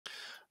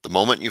The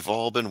moment you've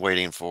all been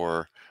waiting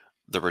for,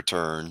 the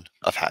return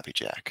of Happy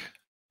Jack.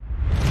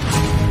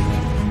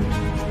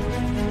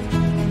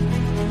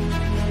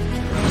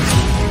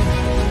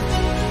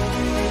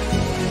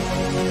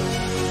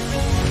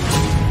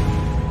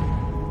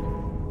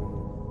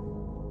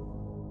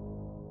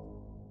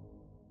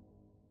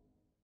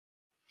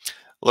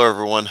 Hello,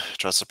 everyone.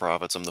 Trust the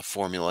Profits. I'm the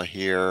Formula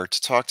here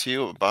to talk to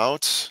you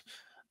about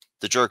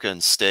the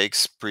Jerkens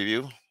Stakes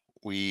preview.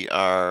 We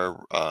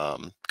are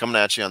coming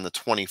at you on the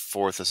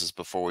 24th. This is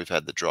before we've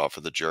had the draw for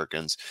the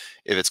Jerkens.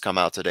 If it's come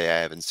out today, I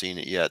haven't seen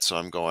it yet, so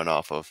I'm going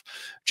off of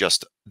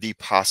just the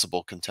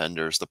possible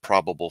contenders, the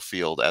probable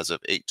field as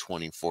of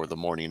 8:24, the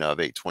morning of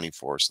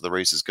 8:24. So the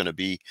race is going to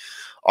be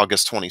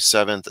August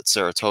 27th at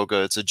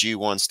Saratoga. It's a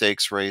G1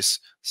 stakes race,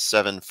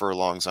 7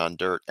 furlongs on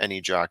dirt.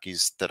 Any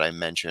jockeys that I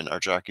mention are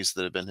jockeys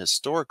that have been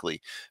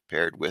historically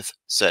paired with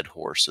said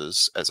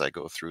horses as I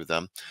go through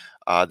them.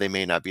 They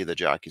may not be the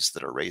jockeys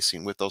that are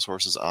racing with those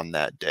horses on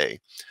that day.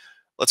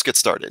 Let's get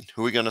started.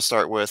 Who are we going to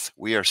start with?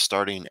 We are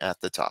starting at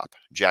the top.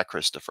 Jack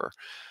Christopher,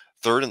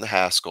 third in the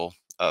Haskell,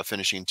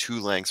 finishing 2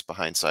 lengths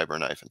behind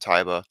Cyberknife and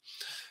Taba.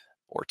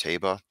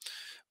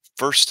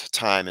 First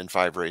time in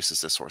 5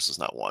 races this horse has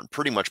not won.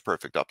 Pretty much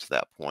perfect up to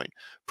that point.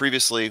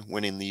 Previously,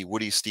 winning the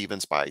Woody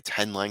Stevens by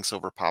 10 lengths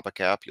over Papa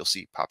Cap. You'll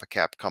see Papa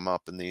Cap come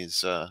up in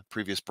these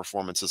previous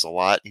performances a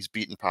lot. He's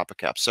beaten Papa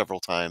Cap several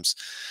times.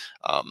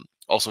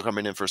 Also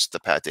coming in first at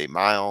the Pat Day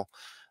Mile,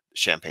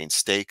 Champagne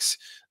Stakes.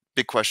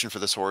 Big question for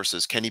this horse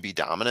is, can he be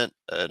dominant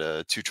at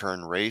a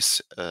 2-turn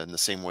race in the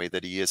same way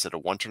that he is at a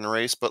 1-turn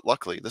race? But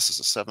luckily, this is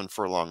a 7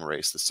 furlong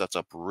race. This sets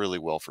up really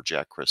well for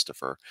Jack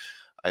Christopher.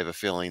 I have a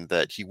feeling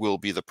that he will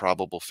be the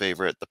probable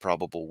favorite, the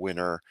probable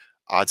winner.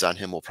 Odds on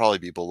him will probably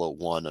be below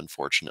 1,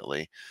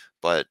 unfortunately.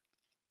 But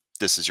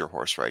this is your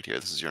horse right here.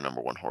 This is your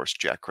number 1 horse,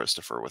 Jack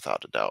Christopher,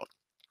 without a doubt.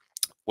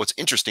 What's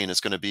interesting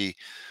is going to be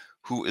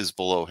who is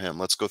below him.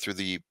 Let's go through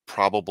the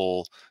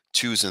probable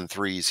 2s and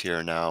 3s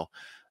here now.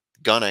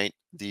 Gunite,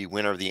 the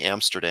winner of the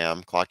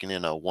Amsterdam, clocking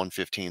in a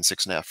 1:15,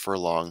 6.5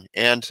 furlong,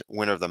 and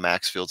winner of the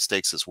Maxfield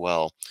Stakes as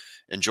well.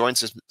 Enjoying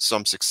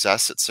some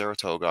success at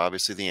Saratoga,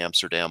 obviously the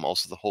Amsterdam,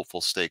 also the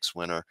Hopeful Stakes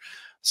winner.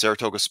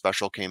 Saratoga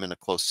Special came in a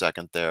close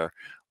second there.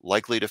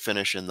 Likely to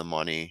finish in the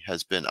money,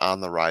 has been on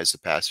the rise the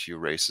past few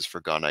races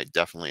for Gunite.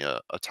 Definitely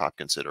a top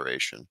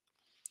consideration.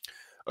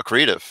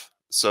 Accretive.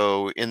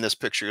 So in this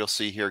picture, you'll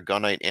see here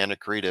Gunite and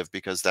Accretive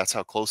because that's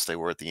how close they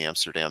were at the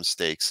Amsterdam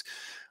Stakes.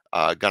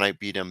 Gunite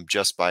beat him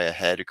just by a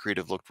head.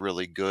 Accretive looked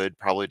really good.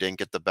 Probably didn't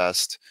get the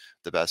best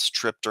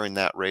trip during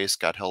that race.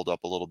 Got held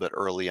up a little bit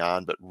early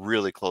on, but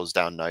really closed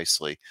down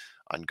nicely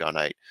on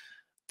Gunite.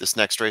 This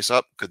next race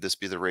up, could this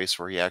be the race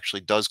where he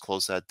actually does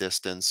close that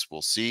distance?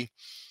 We'll see.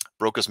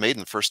 Broke his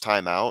maiden first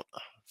time out,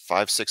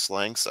 5-6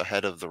 lengths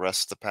ahead of the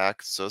rest of the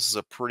pack. So this is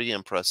a pretty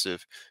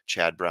impressive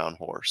Chad Brown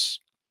horse.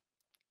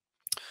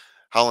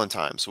 Howland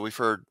Time. So we've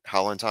heard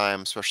Howland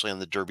Time, especially on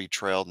the Derby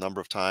Trail, a number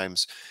of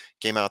times.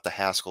 Came out the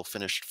Haskell,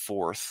 finished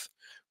 4th.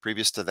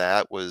 Previous to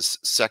that was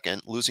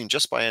 2nd, losing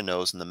just by a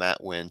nose in the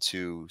Matt win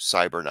to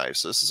Cyberknife.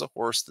 So this is a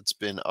horse that's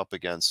been up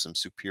against some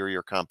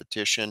superior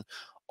competition,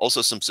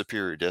 also some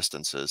superior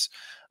distances.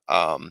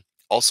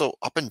 Also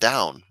up and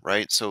down,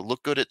 right? So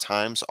look good at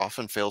times,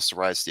 often fails to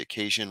rise to the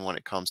occasion when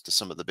it comes to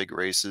some of the big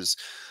races,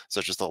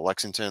 such as the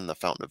Lexington, the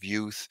Fountain of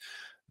Youth.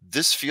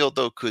 This field,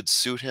 though, could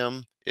suit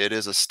him. It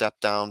is a step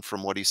down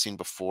from what he's seen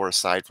before,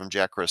 aside from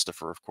Jack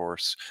Christopher, of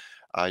course.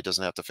 He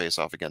doesn't have to face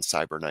off against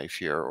Cyberknife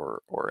here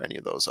or any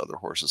of those other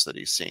horses that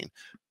he's seen.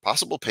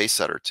 Possible pace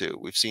setter, too.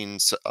 We've seen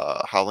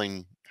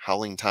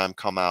Howling Time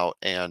come out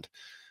and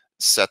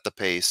set the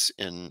pace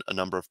in a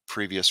number of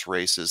previous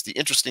races. The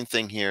interesting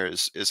thing here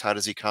is how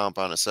does he comp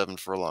on a 7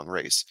 furlong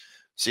race?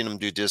 Seen him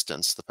do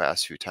distance the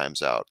past few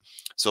times out.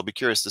 So I'll be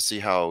curious to see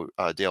how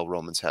Dale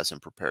Romans has him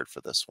prepared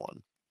for this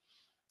one.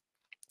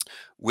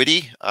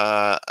 Witty,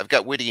 I've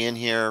got Witty in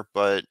here,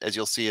 but as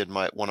you'll see in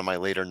one of my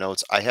later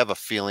notes, I have a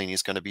feeling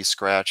he's going to be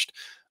scratched.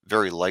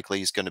 Very likely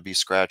he's going to be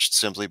scratched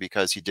simply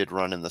because he did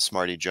run in the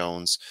Smarty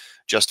Jones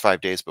just 5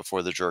 days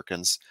before the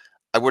Jerkens.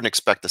 I wouldn't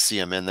expect to see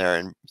him in there,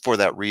 and for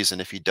that reason,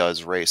 if he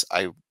does race,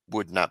 I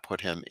would not put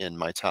him in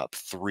my top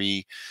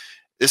 3.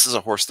 This is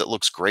a horse that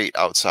looks great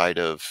outside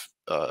of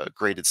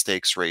graded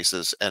stakes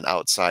races and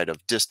outside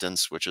of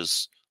distance, which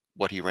is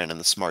what he ran in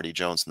the Smarty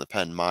Jones and the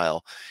Penn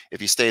Mile. If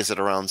he stays at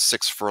around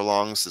 6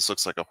 furlongs, this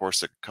looks like a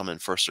horse that could come in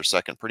first or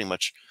second pretty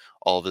much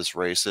all of his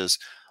races.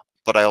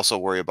 But I also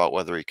worry about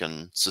whether he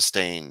can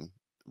sustain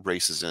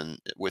races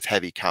with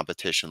heavy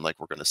competition like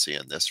we're going to see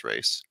in this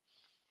race.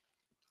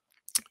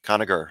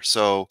 Conager.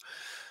 So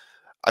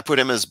I put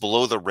him as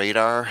below the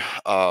radar.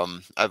 I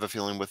have a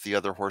feeling with the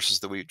other horses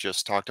that we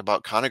just talked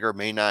about, Conager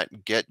may not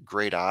get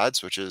great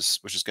odds, which is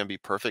going to be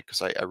perfect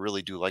because I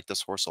really do like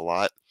this horse a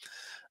lot.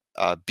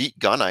 Beat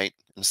Gunite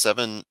in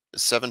 7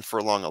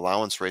 furlong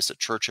allowance race at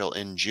Churchill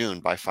in June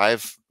by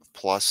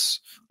 5+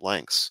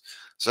 lengths.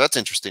 So that's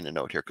interesting to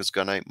note here because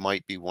Gunite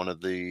might be one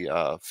of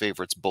the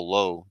favorites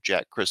below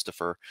Jack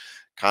Christopher.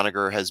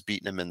 Conager has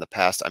beaten him in the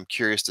past. I'm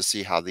curious to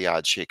see how the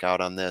odds shake out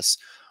on this.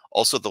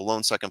 Also, the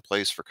lone second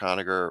place for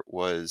Conager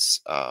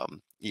was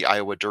the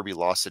Iowa Derby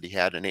loss that he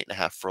had, an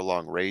 8.5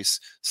 furlong race.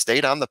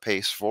 Stayed on the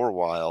pace for a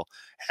while,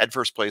 had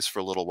first place for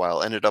a little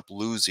while, ended up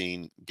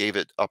losing, gave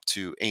it up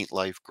to Ain't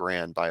Life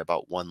Grand by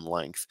about 1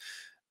 length.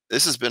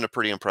 This has been a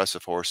pretty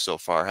impressive horse so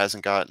far. Uh,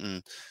 hasn't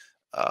gotten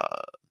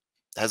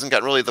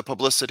really the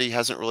publicity,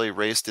 hasn't really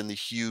raced in the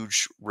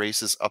huge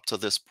races up to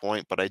this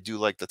point, but I do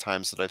like the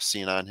times that I've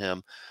seen on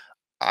him.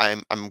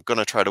 I'm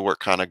gonna try to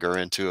work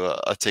Conager into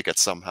a ticket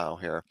somehow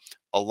here,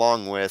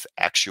 along with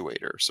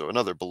Actuator. So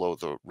another below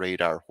the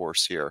radar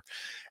horse here.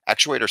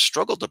 Actuator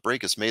struggled to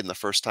break his maiden the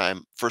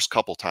first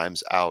couple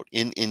times out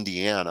in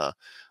Indiana.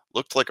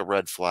 Looked like a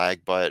red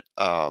flag, but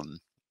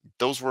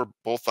those were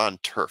both on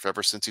turf.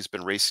 Ever since he's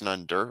been racing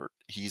on dirt,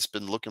 he's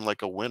been looking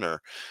like a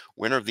winner.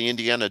 Winner of the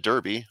Indiana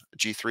Derby,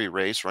 G3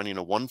 race, running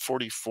a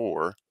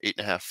 144,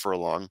 8.5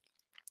 furlong.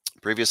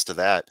 Previous to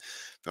that,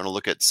 if you want to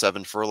look at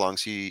 7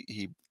 furlongs,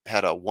 he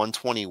had a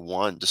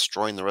 121,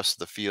 destroying the rest of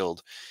the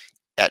field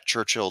at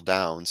Churchill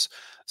Downs.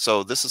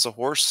 So this is a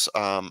horse.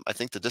 I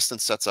think the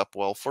distance sets up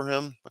well for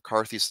him.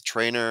 McCarthy's the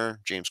trainer.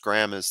 James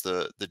Graham is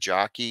the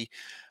jockey.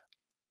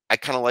 I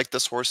kind of like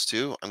this horse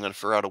too. I'm going to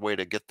figure out a way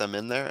to get them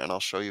in there, and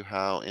I'll show you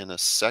how in a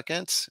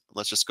second.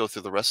 Let's just go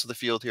through the rest of the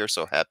field here.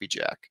 So Happy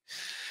Jack.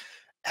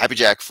 Happy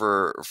Jack,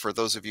 for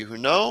those of you who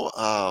know,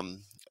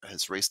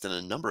 has raced in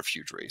a number of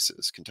huge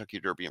races, Kentucky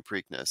Derby and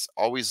Preakness.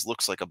 Always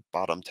looks like a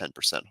bottom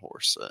 10%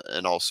 horse,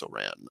 and also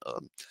ran.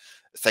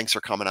 Thanks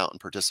for coming out and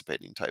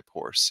participating type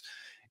horse.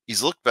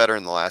 He's looked better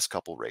in the last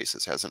couple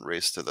races. Hasn't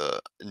raced to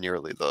the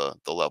nearly the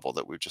level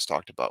that we've just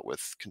talked about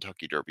with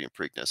Kentucky Derby and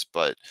Preakness,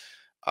 but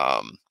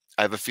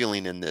I have a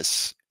feeling in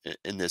this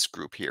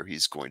group here,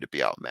 he's going to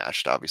be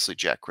outmatched. Obviously,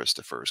 Jack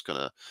Christopher is going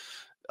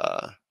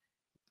to,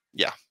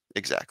 yeah,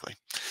 exactly.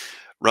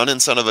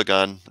 Running son of a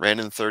gun, ran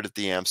in third at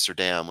the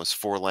Amsterdam, was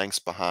 4 lengths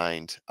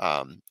behind.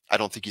 I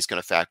don't think he's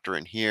going to factor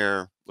in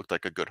here. Looked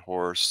like a good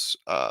horse,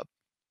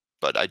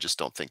 but I just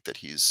don't think that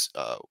he's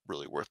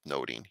really worth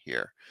noting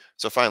here.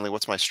 So finally,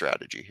 what's my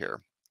strategy here?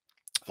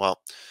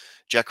 Well,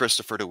 Jack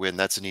Christopher to win,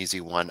 that's an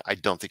easy one. I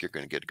don't think you're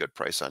going to get a good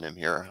price on him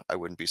here. I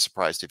wouldn't be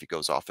surprised if he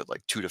goes off at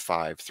like 2 to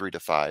 5, 3 to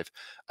 5.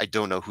 I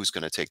don't know who's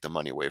going to take the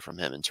money away from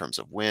him in terms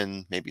of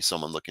win. Maybe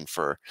someone looking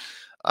for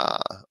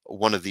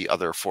one of the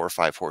other 4 or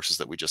 5 horses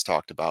that we just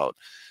talked about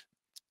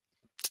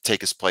to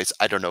take his place.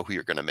 I don't know who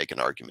you're going to make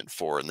an argument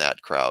for in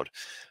that crowd.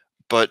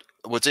 But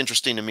what's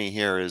interesting to me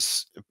here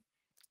is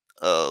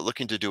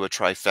looking to do a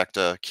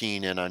trifecta,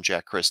 keying in on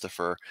Jack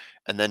Christopher,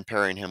 and then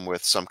pairing him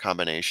with some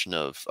combination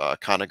of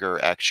Conager,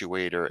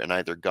 Actuator, and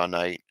either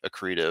Gunite,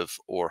 Accretive,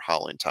 or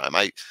Howling Time.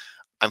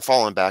 I'm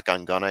falling back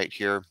on Gunite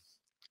here.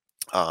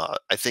 I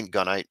think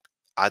Gunite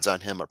odds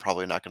on him are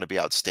probably not going to be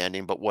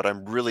outstanding, but what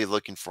I'm really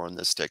looking for in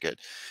this ticket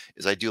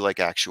is I do like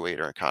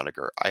Actuator and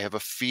Conager. I have a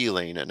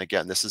feeling, and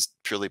again, this is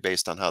purely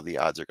based on how the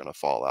odds are going to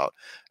fall out.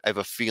 I have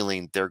a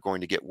feeling they're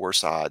going to get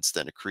worse odds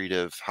than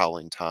Accretive,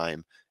 Howling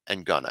Time,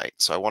 and Gunite.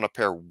 So I want to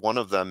pair one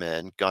of them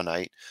in,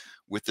 Gunite,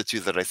 with the two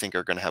that I think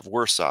are going to have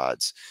worse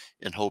odds,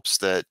 in hopes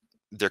that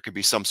there could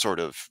be some sort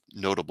of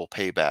notable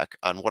payback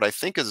on what I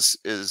think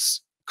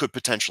is could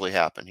potentially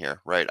happen here,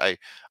 right? I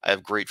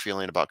have great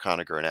feeling about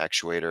Conager and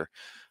Actuator.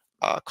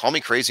 Call me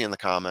crazy in the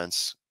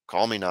comments.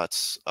 Call me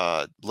nuts.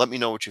 Let me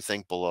know what you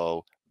think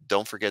below.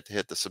 Don't forget to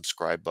hit the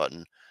subscribe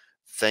button.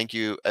 Thank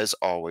you, as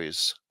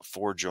always,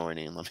 for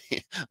joining.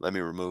 Let me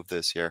remove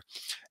this here.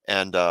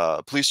 And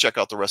please check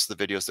out the rest of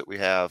the videos that we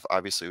have.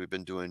 Obviously, we've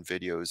been doing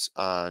videos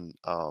on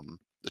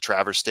the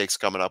Travers Stakes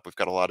coming up. We've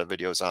got a lot of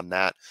videos on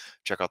that.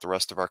 Check out the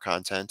rest of our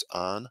content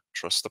on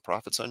Trust the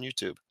Profits on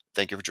YouTube.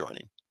 Thank you for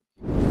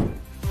joining.